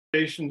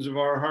Meditations of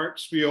our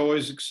hearts be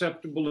always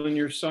acceptable in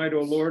your sight,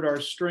 O Lord,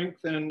 our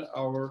strength and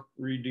our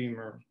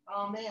Redeemer.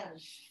 Amen.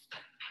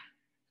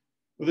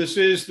 Well, this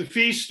is the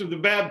feast of the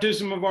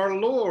baptism of our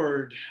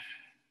Lord,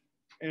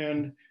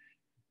 and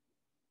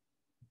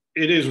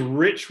it is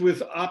rich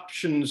with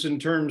options in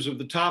terms of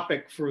the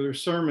topic for the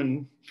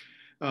sermon.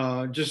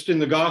 Just in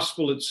the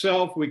gospel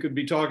itself, we could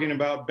be talking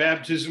about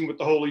baptism with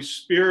the Holy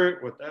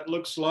Spirit, what that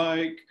looks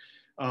like.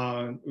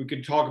 We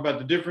could talk about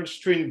the difference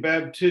between the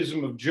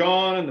baptism of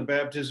John and the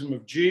baptism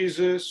of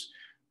Jesus.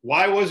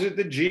 Why was it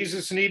that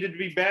Jesus needed to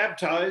be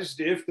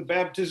baptized if the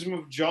baptism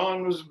of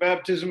John was a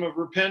baptism of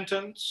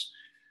repentance?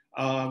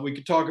 We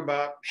could talk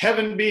about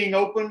heaven being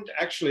opened.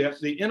 Actually,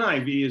 the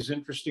NIV is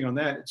interesting on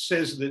that. It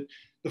says that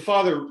the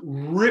Father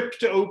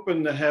ripped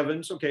open the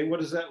heavens. Okay, what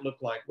does that look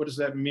like? What does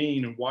that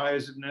mean? And why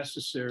is it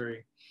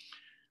necessary?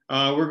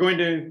 We're going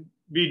to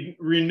be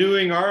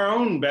renewing our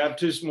own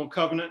baptismal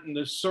covenant in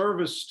this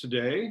service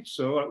today,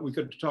 so we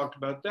could have talked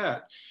about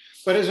that.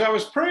 But as I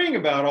was praying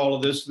about all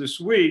of this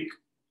week,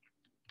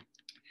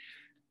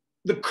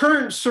 the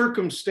current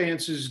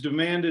circumstances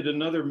demanded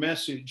another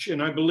message,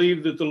 and I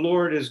believe that the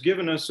Lord has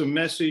given us a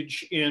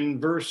message in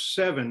verse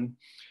 7,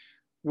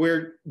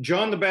 where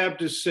John the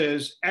Baptist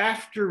says,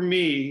 "After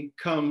me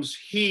comes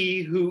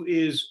he who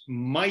is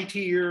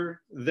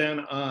mightier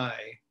than I."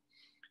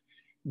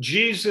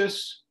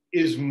 Jesus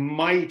is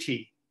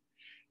mighty.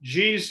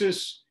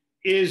 Jesus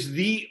is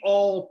the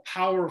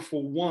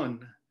all-powerful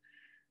one.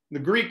 The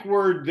Greek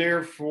word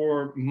there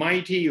for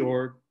mighty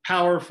or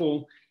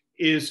powerful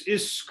is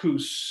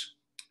ischus,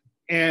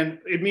 and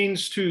it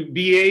means to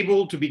be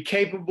able, to be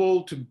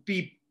capable, to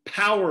be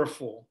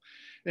powerful.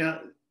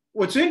 Now,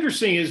 what's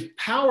interesting is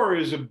power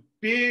is a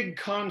big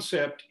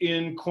concept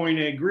in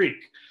Koine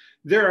Greek.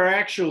 There are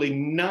actually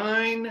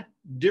 9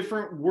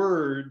 different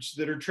words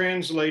that are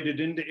translated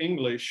into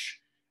English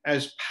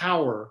as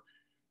power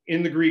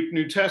in the Greek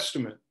New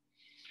Testament.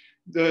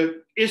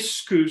 The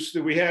ischus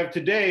that we have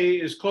today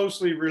is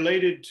closely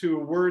related to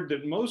a word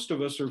that most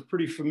of us are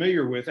pretty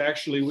familiar with,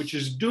 actually, which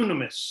is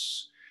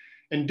dunamis.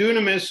 And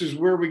dunamis is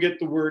where we get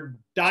the word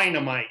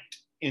dynamite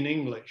in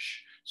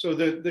English. So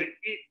the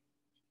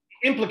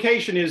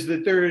implication is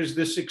that there is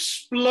this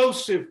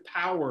explosive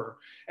power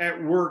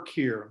at work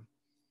here.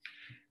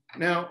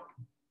 Now,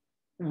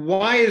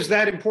 why is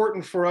that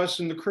important for us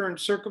in the current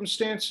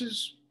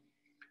circumstances?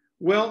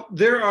 Well,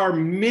 there are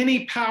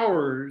many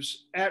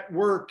powers at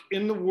work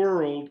in the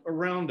world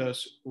around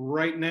us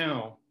right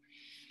now.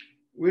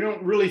 We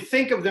don't really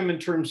think of them in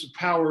terms of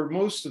power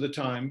most of the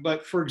time,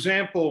 but for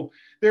example,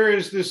 there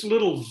is this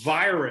little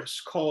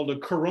virus called a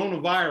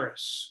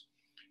coronavirus.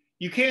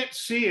 You can't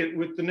see it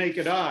with the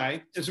naked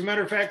eye. As a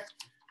matter of fact,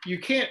 you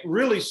can't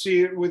really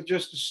see it with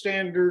just a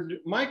standard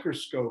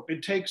microscope.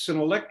 It takes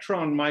an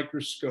electron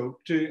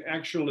microscope to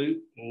actually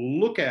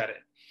look at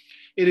it.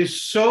 It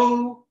is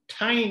so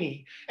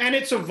tiny, and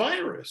it's a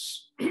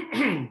virus.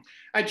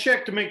 I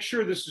checked to make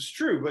sure this is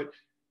true, but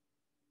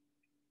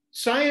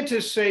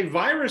scientists say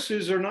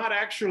viruses are not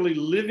actually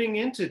living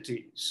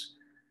entities,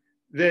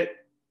 that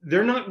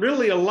they're not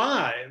really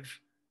alive,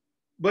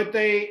 but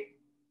they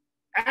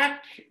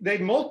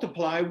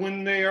multiply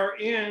when they are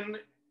in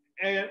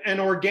an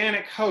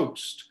organic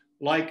host,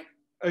 like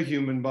a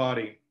human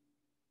body.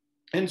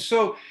 And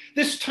so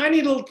this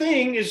tiny little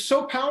thing is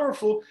so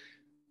powerful,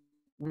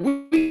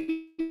 we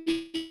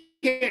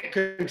can't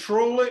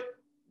control it.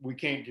 We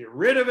can't get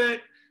rid of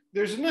it.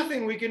 There's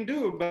nothing we can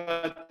do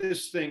about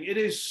this thing. It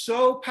is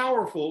so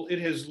powerful, it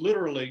has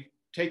literally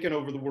taken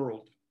over the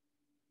world.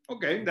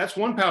 Okay, that's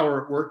one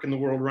power at work in the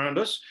world around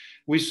us.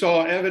 We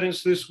saw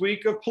evidence this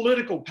week of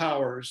political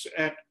powers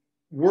at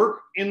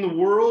work in the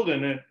world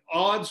and at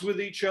odds with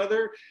each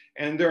other.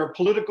 And there are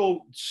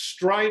political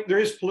strife. There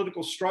is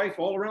political strife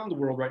all around the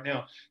world right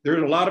now. There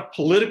are a lot of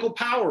political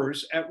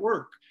powers at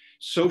work.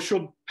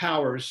 Social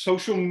powers,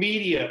 social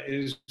media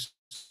is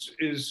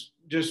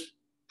just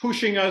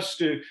pushing us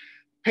to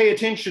pay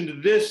attention to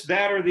this,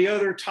 that, or the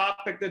other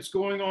topic that's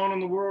going on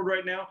in the world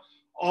right now.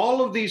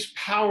 All of these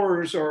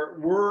powers are at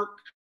work,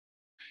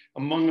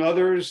 among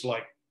others,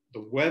 like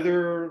the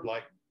weather,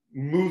 like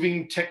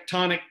moving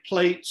tectonic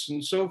plates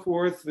and so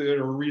forth that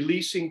are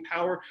releasing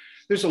power.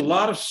 There's a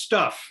lot of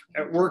stuff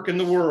at work in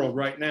the world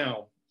right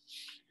now.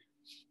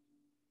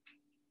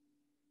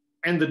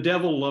 And the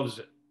devil loves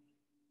it.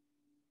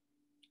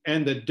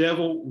 And the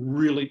devil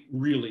really,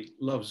 really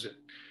loves it.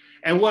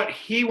 And what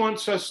he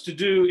wants us to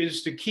do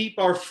is to keep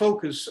our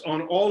focus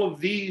on all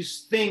of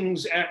these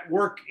things at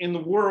work in the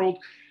world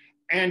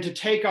and to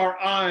take our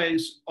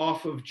eyes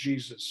off of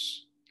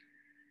Jesus.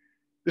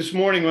 This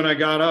morning when I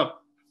got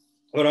up,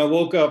 when I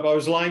woke up, I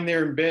was lying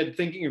there in bed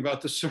thinking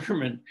about the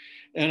sermon.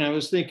 And I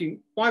was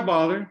thinking, why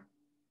bother?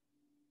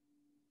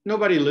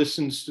 Nobody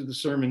listens to the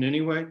sermon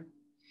anyway.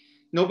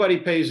 Nobody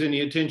pays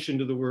any attention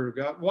to the Word of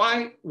God.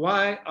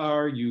 Why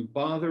are you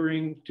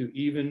bothering to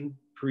even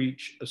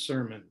preach a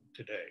sermon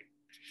today?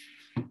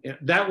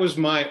 That was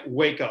my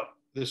wake up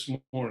this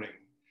morning.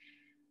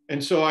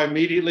 And so I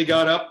immediately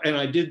got up and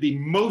I did the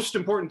most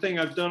important thing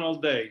I've done all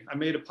day. I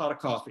made a pot of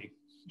coffee.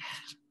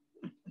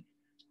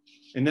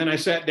 And then I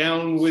sat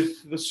down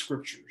with the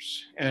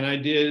scriptures and I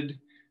did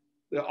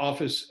the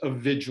office of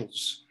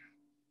vigils.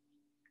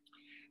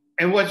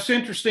 And what's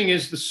interesting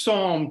is the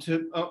psalm,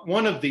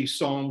 one of these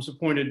psalms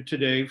appointed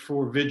today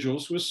for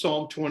vigils was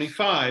Psalm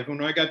 25.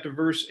 When I got to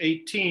verse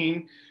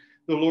 18,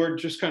 the Lord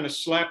just kind of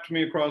slapped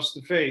me across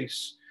the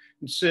face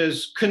and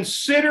says,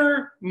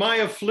 "Consider my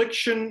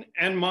affliction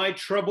and my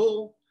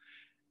trouble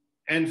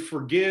and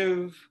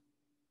forgive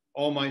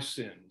all my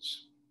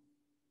sins."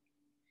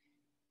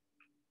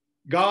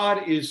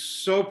 God is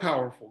so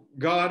powerful.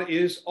 God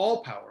is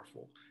all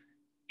powerful.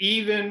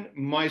 Even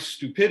my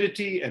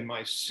stupidity and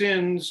my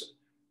sins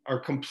are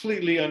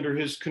completely under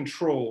his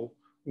control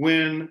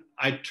when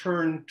I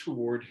turn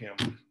toward him.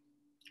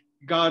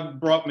 God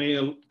brought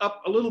me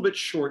up a little bit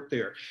short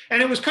there.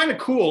 And it was kind of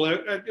cool.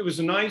 It was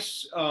a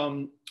nice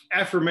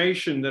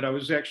affirmation that I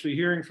was actually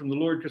hearing from the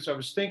Lord, because I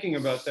was thinking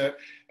about that.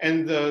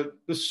 And the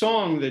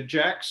song that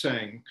Jack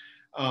sang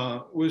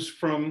was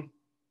from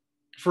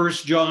 1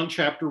 John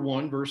chapter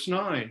 1, verse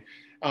 9.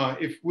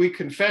 If we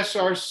confess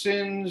our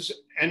sins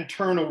and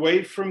turn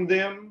away from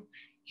them,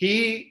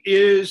 he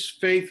is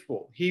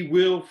faithful. He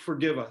will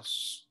forgive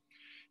us.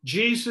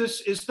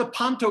 Jesus is the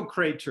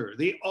Pantocrator,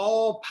 the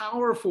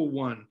all-powerful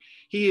one.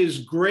 He is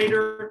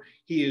greater,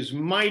 he is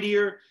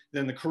mightier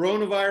than the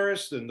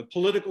coronavirus, than the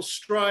political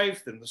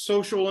strife, than the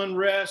social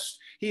unrest.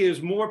 He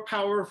is more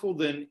powerful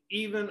than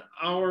even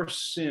our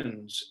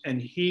sins,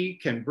 and he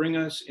can bring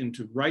us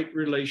into right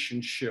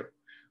relationship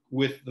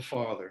with the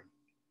Father.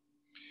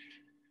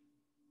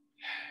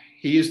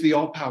 He is the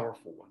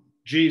all-powerful one.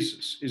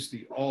 Jesus is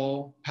the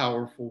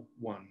all-powerful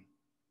one.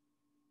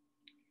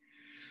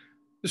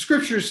 The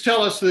scriptures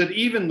tell us that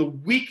even the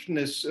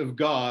weakness of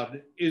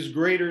God is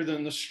greater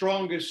than the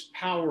strongest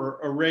power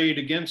arrayed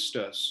against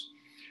us.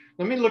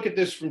 Let me look at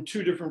this from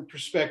two different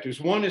perspectives.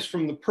 One is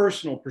from the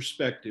personal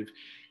perspective.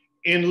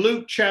 In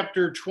Luke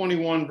chapter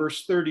 21,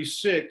 verse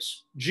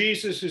 36,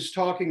 Jesus is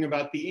talking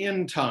about the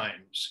end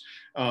times,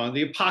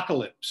 the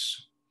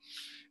apocalypse.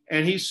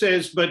 And he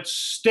says, "But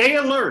stay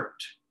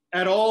alert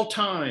at all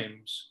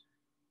times,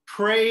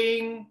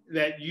 praying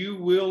that you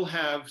will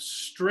have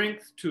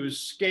strength to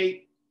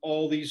escape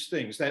all these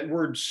things." That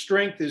word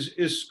strength is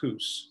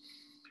ischus.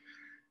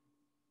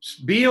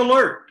 Be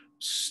alert,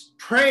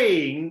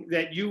 praying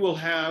that you will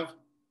have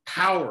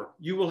power,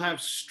 you will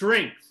have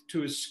strength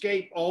to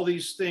escape all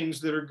these things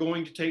that are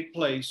going to take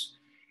place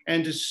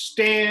and to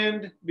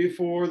stand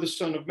before the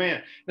Son of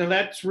Man. Now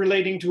that's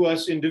relating to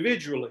us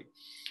individually,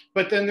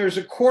 but then there's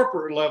a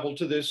corporate level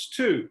to this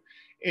too.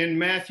 In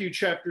Matthew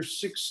chapter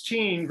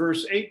 16,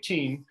 verse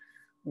 18,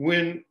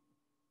 when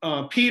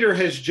Peter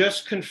has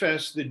just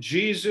confessed that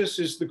Jesus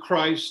is the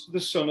Christ, the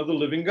Son of the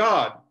living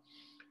God.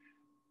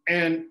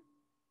 And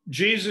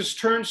Jesus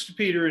turns to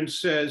Peter and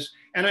says,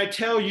 "And I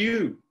tell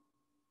you,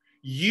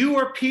 you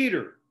are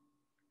Peter,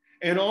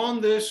 and on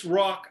this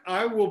rock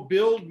I will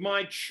build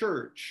my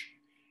church,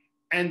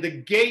 and the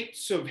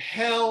gates of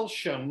hell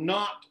shall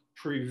not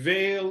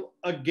prevail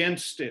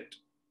against it."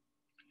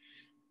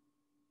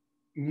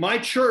 My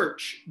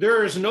church,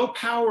 there is no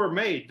power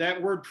made.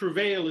 That word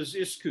prevail is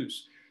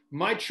ischus.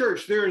 My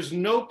church, there is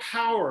no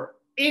power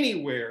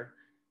anywhere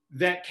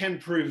that can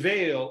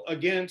prevail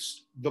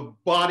against the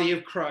body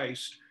of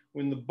Christ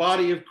when the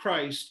body of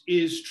Christ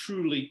is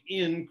truly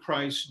in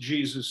Christ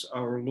Jesus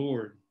our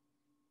Lord.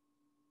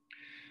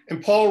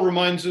 And Paul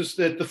reminds us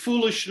that the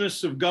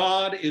foolishness of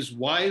God is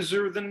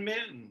wiser than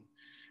men,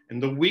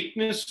 and the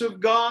weakness of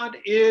God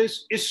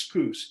is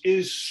ischus,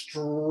 is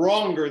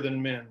stronger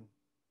than men.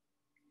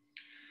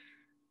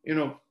 You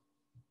know,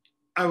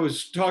 I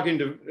was talking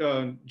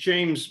to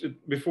James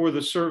before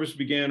the service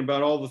began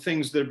about all the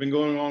things that have been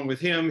going on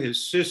with him,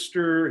 his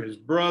sister, his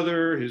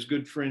brother, his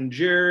good friend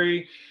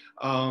Jerry.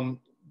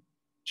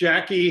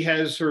 Jackie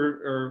has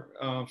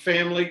her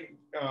family,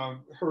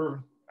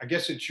 I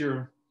guess it's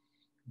your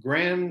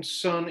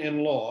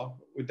grandson-in-law.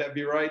 Would that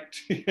be right?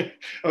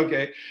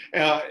 Okay.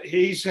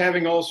 He's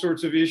having all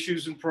sorts of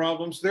issues and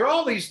problems. There are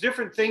all these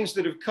different things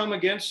that have come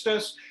against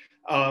us.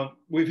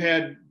 We've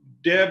had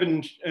Deb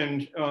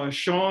and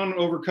Sean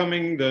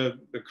overcoming the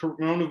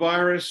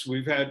coronavirus.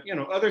 We've had,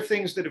 other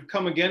things that have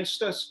come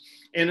against us.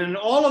 And in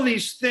all of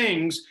these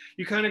things,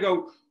 you kind of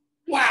go,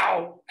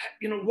 wow,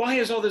 why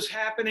is all this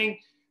happening?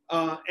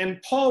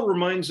 And Paul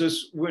reminds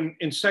us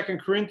in 2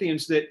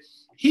 Corinthians that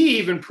he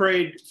even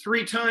prayed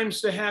 3 times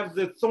to have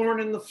the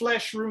thorn in the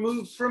flesh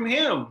removed from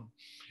him.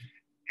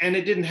 And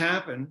it didn't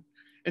happen.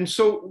 And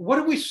so what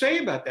do we say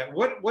about that?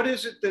 What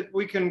is it that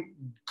we can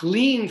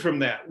glean from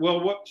that? Well,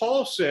 what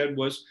Paul said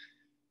was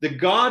that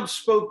God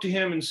spoke to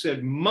him and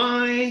said,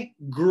 "My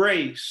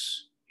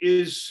grace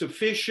is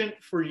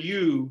sufficient for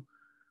you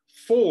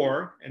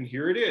and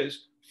here it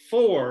is,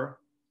 for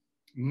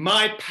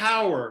my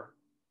power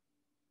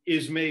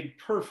is made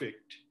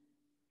perfect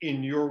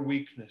in your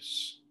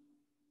weakness."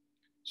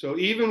 So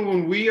even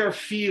when we are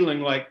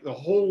feeling like the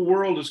whole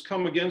world has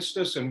come against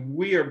us and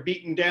we are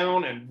beaten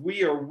down and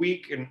we are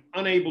weak and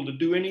unable to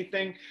do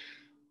anything,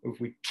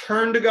 if we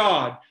turn to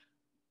God,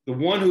 the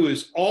one who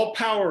is all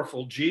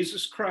powerful,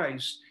 Jesus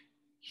Christ,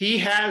 He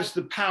has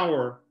the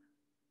power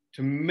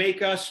to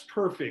make us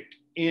perfect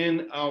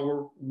in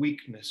our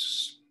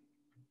weakness.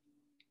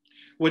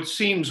 What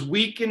seems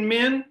weak in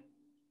men,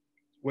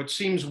 what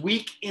seems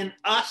weak in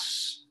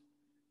us,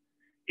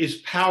 is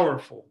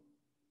powerful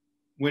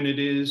when it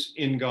is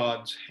in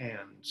God's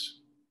hands.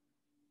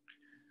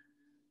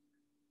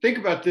 Think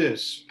about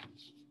this.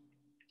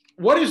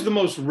 What is the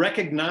most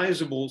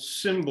recognizable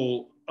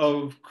symbol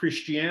of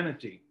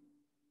Christianity?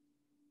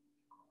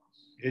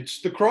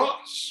 It's the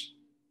cross.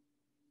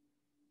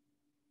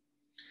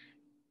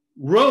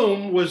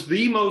 Rome was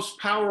the most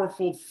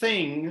powerful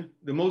thing,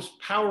 the most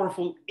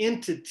powerful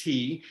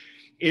entity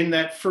in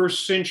that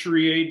first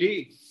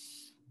century AD.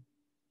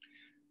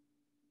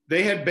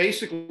 They had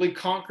basically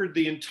conquered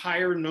the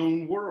entire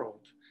known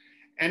world.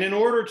 And in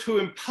order to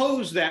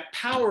impose that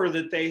power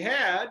that they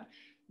had,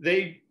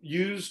 they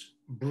used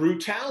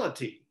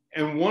brutality.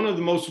 And one of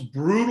the most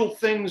brutal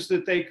things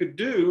that they could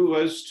do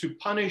was to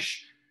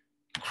punish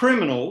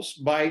criminals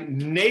by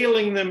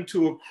nailing them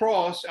to a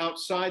cross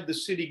outside the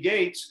city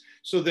gates,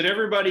 so that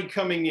everybody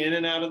coming in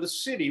and out of the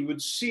city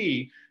would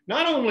see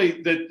not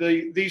only that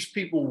these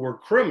people were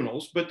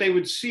criminals, but they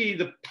would see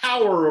the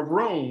power of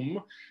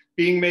Rome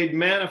being made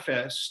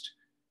manifest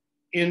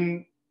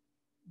in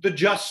the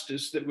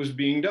justice that was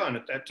being done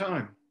at that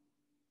time.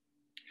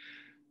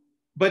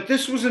 But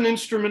this was an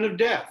instrument of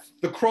death.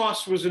 The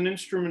cross was an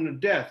instrument of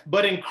death.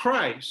 But in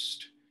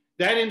Christ,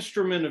 that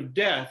instrument of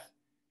death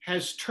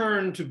has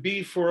turned to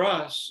be for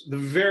us the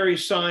very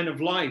sign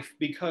of life,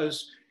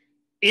 because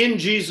in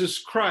Jesus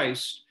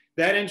Christ,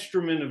 that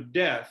instrument of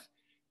death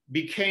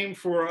became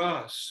for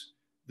us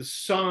the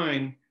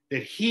sign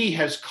that he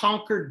has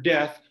conquered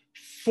death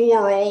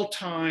for all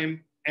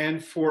time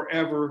and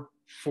forever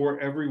for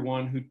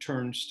everyone who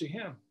turns to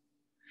him.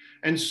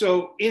 And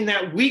so in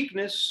that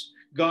weakness,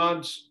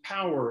 God's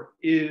power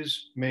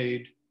is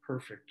made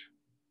perfect.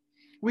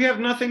 We have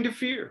nothing to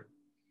fear.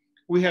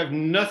 We have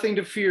nothing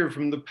to fear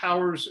from the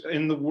powers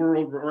in the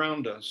world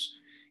around us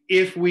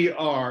if we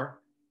are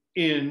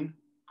in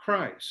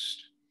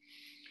Christ.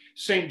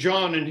 St.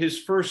 John, in his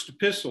first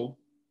epistle,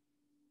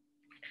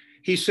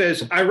 he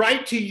says, I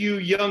write to you,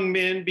 young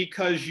men,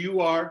 because you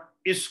are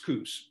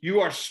ischus, you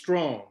are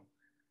strong.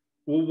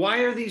 Well, why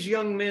are these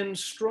young men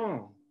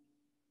strong?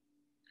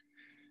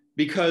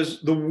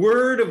 Because the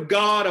word of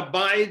God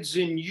abides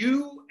in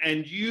you,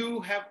 and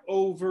you have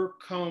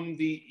overcome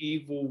the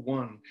evil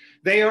one.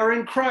 They are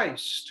in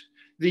Christ.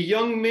 The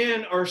young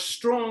men are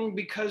strong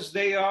because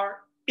they are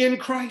in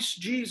Christ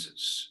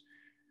Jesus.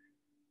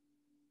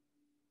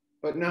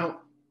 But now,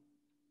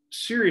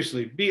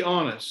 seriously, be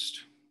honest.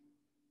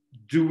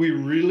 Do we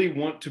really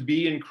want to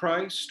be in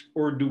Christ,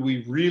 or do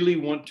we really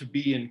want to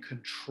be in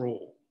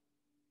control?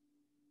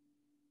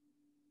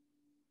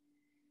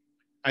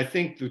 I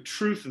think the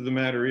truth of the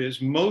matter is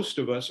most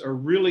of us are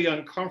really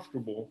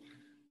uncomfortable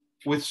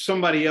with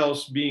somebody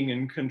else being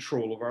in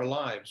control of our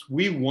lives.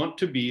 We want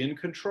to be in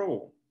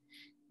control.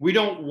 We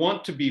don't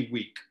want to be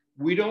weak.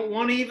 We don't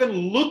want to even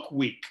look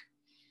weak.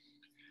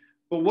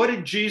 But what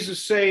did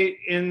Jesus say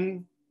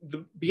in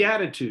the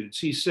Beatitudes?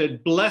 He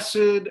said,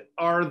 blessed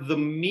are the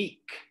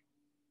meek.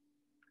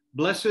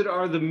 Blessed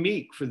are the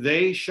meek, for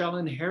they shall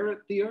inherit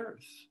the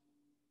earth.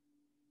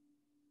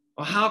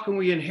 Well, how can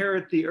we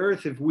inherit the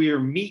earth if we are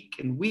meek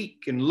and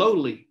weak and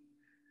lowly?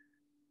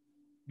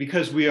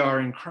 Because we are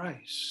in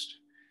Christ.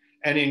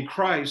 And in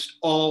Christ,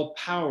 all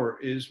power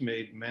is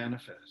made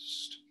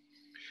manifest.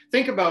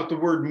 Think about the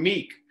word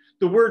meek.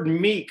 The word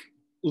meek,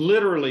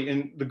 literally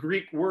in the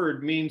Greek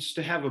word, means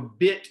to have a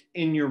bit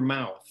in your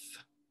mouth.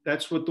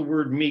 That's what the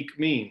word meek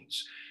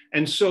means.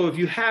 And so if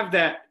you have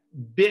that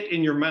bit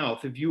in your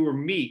mouth, if you are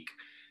meek,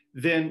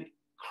 then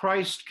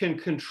Christ can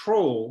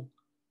control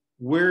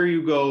where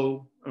you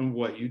go and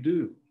what you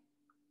do.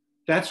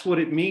 That's what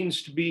it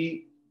means to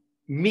be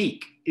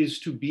meek, is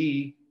to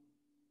be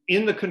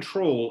in the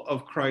control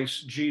of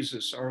Christ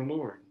Jesus our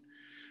Lord.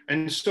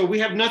 And so we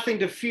have nothing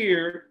to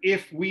fear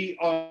if we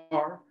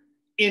are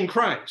in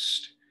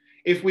Christ,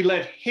 if we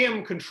let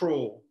him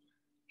control,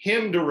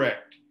 him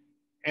direct,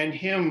 and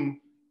him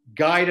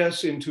guide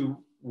us into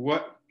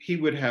what he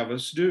would have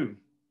us do.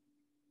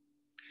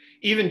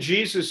 Even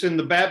Jesus, in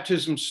the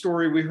baptism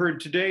story we heard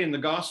today in the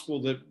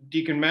gospel that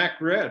Deacon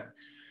Mack read,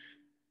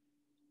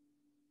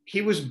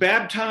 he was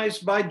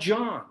baptized by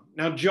John.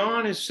 Now,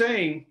 John is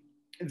saying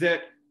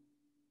that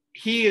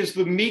he is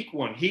the meek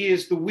one. He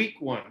is the weak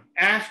one.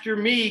 After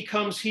me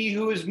comes he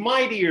who is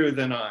mightier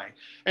than I.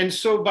 And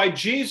so by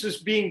Jesus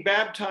being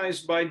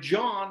baptized by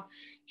John,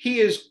 he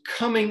is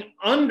coming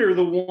under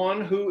the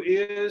one who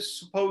is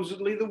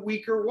supposedly the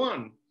weaker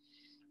one.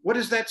 What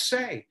does that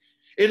say?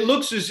 It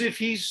looks as if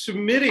he's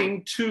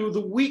submitting to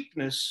the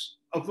weakness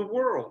of the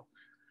world.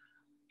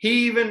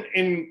 He even,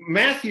 in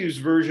Matthew's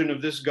version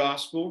of this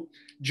gospel,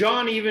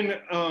 John even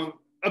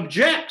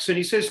objects, and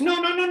he says,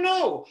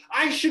 no,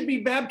 I should be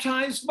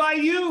baptized by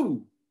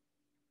you.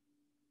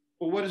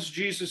 Well, what does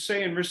Jesus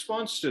say in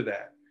response to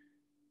that?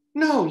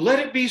 No, let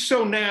it be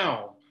so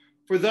now,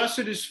 for thus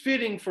it is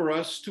fitting for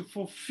us to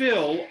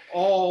fulfill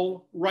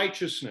all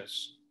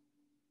righteousness.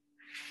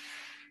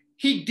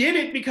 He did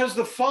it because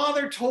the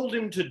Father told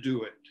him to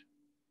do it.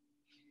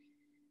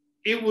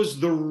 It was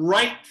the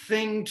right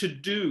thing to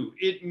do.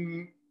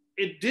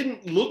 It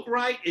didn't look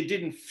right. It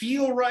didn't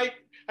feel right.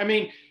 I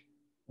mean,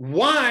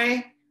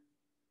 why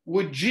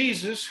would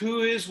Jesus, who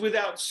is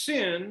without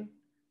sin,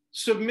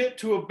 submit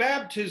to a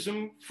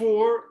baptism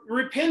for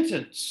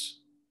repentance?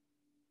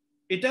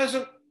 It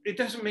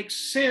doesn't make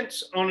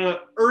sense on an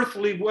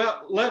earthly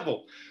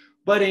level.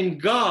 But in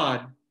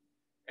God,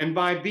 and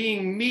by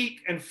being meek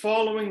and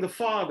following the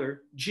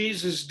Father,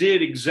 Jesus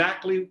did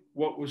exactly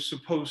what was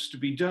supposed to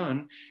be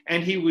done,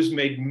 and he was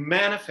made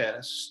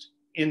manifest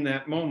in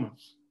that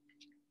moment.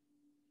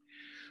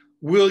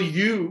 Will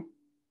you,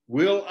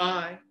 will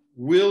I,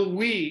 will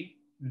we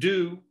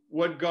do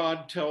what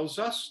God tells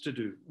us to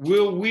do?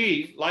 Will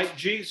we, like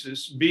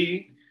Jesus,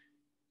 be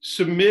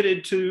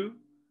submitted to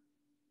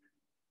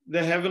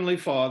the Heavenly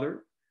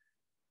Father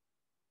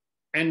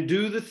and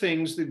do the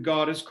things that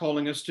God is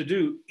calling us to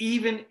do,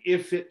 even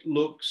if it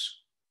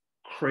looks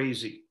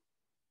crazy,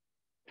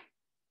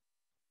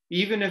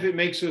 even if it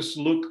makes us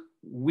look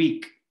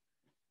weak,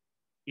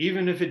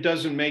 even if it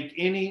doesn't make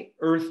any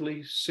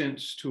earthly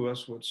sense to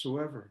us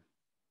whatsoever?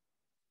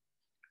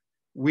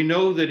 We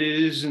know that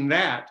it is in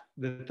that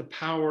the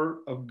power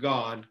of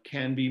God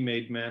can be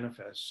made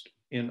manifest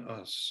in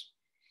us.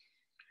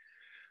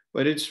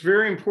 But it's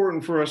very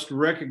important for us to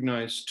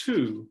recognize,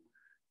 too,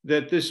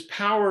 that this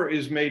power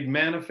is made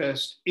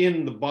manifest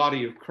in the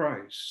body of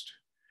Christ.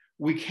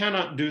 We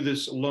cannot do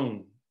this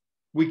alone.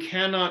 We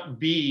cannot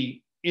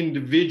be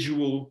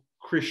individual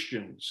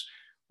Christians.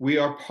 We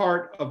are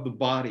part of the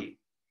body.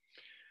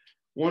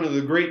 One of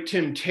the great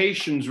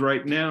temptations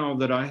right now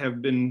that I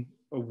have been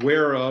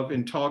aware of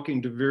in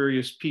talking to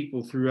various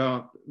people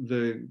throughout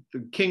the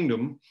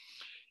kingdom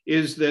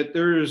is that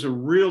there is a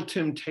real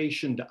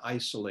temptation to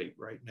isolate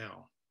right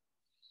now.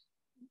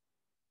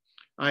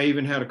 I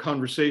even had a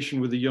conversation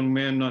with a young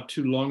man not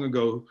too long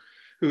ago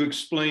who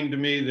explained to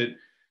me that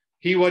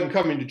he wasn't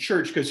coming to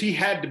church because he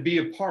had to be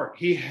apart.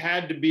 He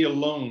had to be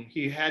alone.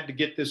 He had to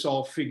get this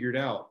all figured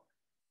out.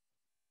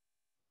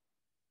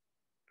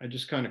 I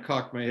just kind of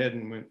cocked my head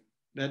and went,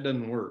 that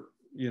doesn't work.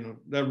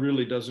 That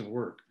really doesn't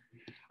work.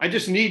 I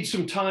just need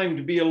some time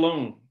to be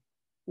alone.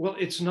 Well,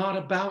 it's not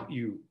about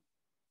you.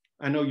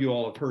 I know you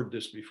all have heard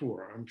this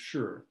before, I'm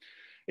sure.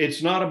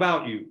 It's not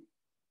about you.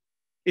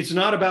 It's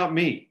not about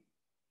me.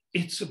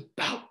 It's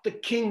about the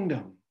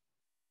kingdom.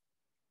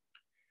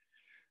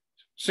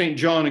 St.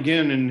 John,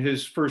 again, in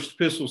his first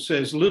epistle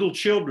says, little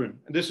children,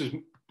 this is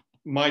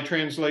my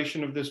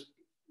translation of this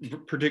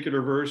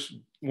particular verse,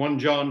 1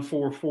 John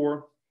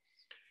 4:4.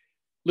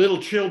 Little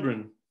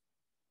children,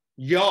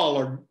 y'all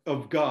are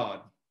of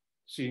God.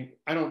 See,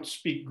 I don't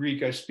speak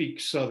Greek, I speak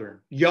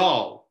Southern.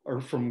 Y'all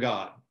are from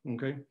God,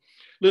 okay?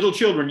 Little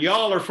children,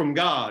 y'all are from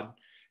God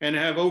and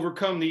have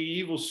overcome the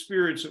evil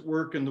spirits at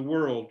work in the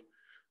world.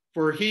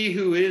 For he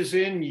who is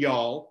in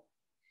y'all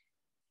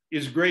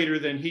is greater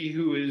than he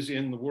who is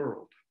in the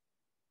world.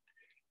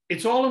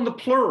 It's all in the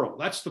plural.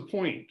 That's the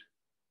point.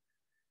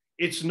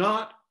 It's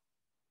not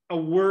a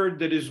word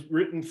that is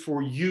written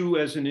for you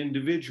as an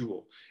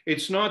individual.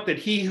 It's not that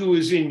he who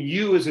is in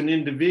you as an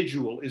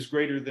individual is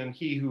greater than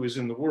he who is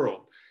in the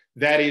world.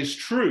 That is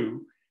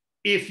true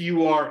if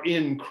you are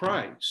in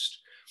Christ,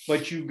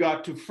 but you've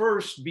got to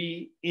first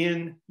be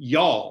in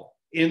y'all,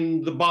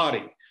 in the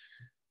body.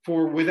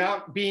 For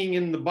without being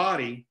in the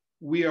body,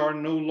 we are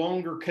no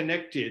longer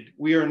connected.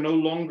 We are no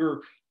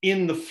longer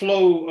in the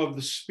flow of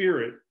the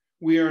Spirit.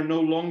 We are no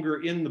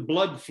longer in the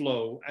blood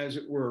flow, as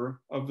it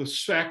were, of the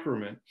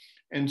sacrament.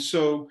 And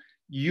so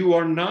you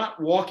are not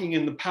walking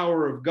in the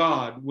power of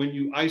God when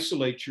you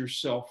isolate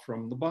yourself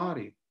from the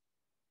body.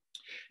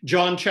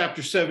 John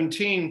chapter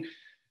 17,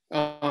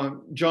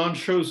 John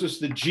shows us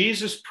that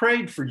Jesus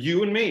prayed for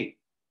you and me.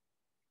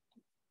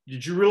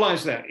 Did you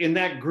realize that? In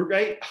that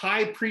great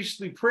high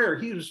priestly prayer,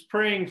 he was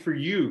praying for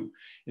you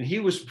and he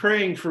was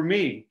praying for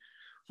me.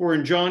 For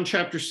in John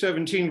chapter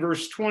 17,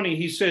 verse 20,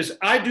 he says,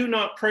 I do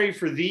not pray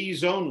for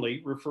these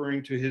only,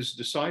 referring to his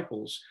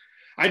disciples.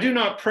 I do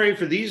not pray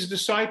for these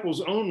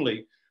disciples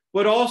only,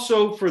 but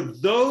also for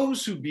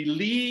those who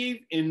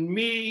believe in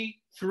me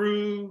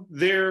through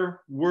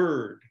their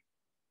word.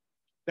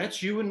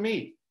 That's you and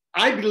me.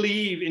 I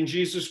believe in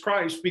Jesus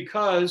Christ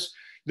because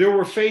there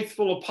were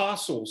faithful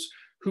apostles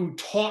who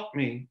taught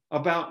me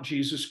about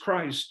Jesus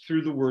Christ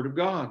through the word of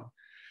God.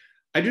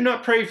 I do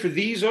not pray for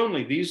these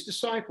only, these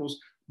disciples,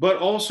 but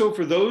also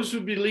for those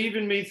who believe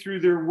in me through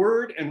their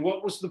word. And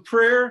what was the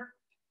prayer?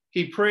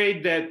 He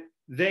prayed that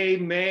they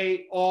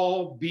may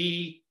all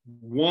be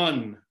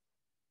one.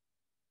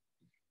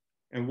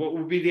 And what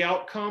will be the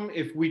outcome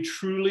if we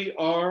truly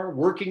are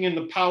working in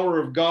the power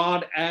of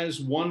God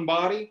as one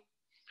body?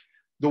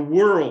 The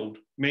world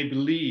may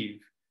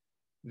believe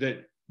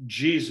that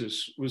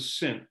Jesus was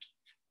sent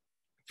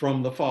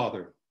from the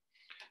Father.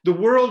 The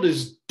world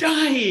is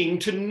dying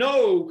to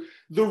know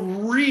the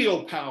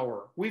real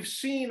power. We've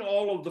seen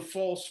all of the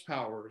false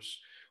powers.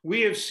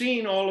 We have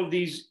seen all of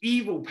these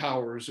evil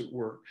powers at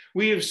work.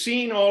 We have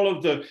seen all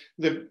of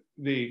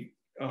the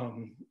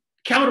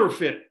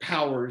counterfeit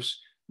powers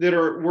that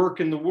are at work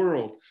in the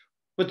world.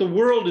 But the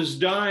world is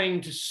dying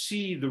to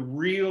see the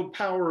real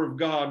power of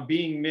God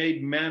being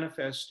made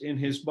manifest in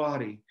his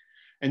body.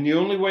 And the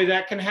only way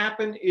that can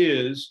happen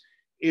is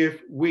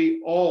if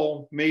we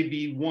all may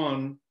be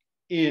one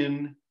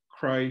in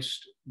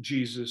Christ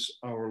Jesus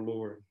our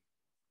Lord.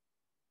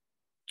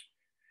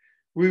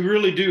 We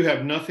really do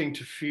have nothing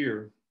to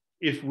fear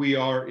if we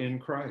are in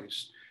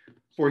Christ.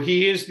 For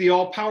he is the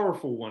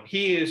all-powerful one.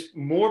 He is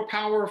more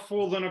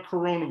powerful than a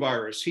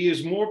coronavirus. He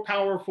is more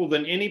powerful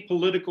than any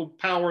political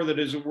power that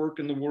is at work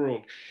in the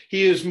world.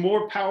 He is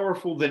more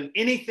powerful than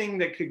anything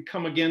that could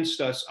come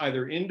against us,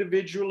 either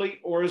individually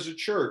or as a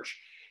church,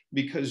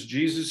 because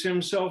Jesus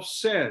himself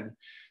said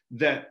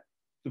that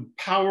the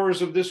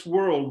powers of this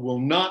world will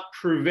not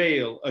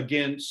prevail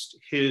against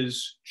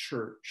his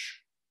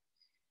church.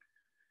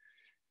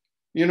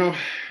 You know,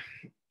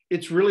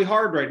 it's really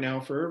hard right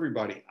now for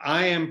everybody.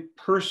 I am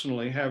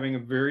personally having a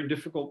very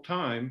difficult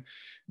time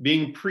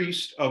being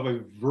priest of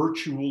a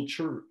virtual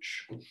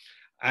church.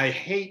 I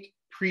hate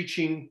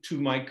preaching to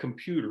my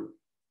computer.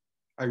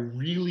 I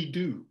really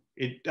do.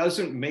 It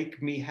doesn't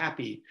make me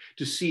happy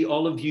to see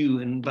all of you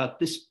in about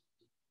this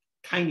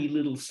tiny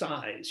little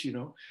size, you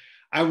know.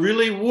 I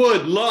really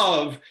would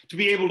love to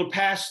be able to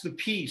pass the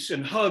peace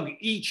and hug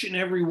each and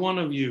every one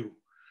of you.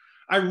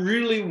 I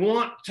really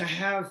want to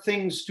have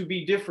things to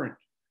be different.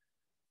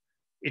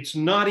 It's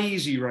not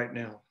easy right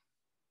now.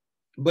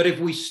 But if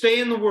we stay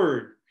in the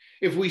word,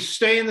 if we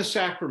stay in the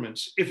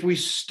sacraments, if we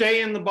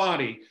stay in the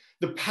body,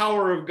 the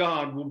power of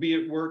God will be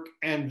at work,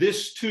 and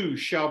this too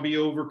shall be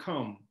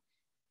overcome.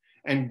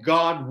 And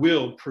God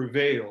will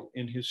prevail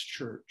in his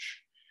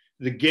church.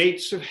 The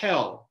gates of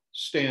hell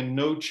stand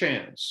no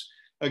chance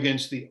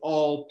against the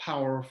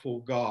all-powerful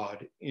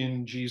God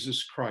in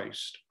Jesus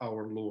Christ,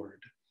 our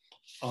Lord.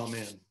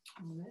 Amen.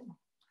 Amen.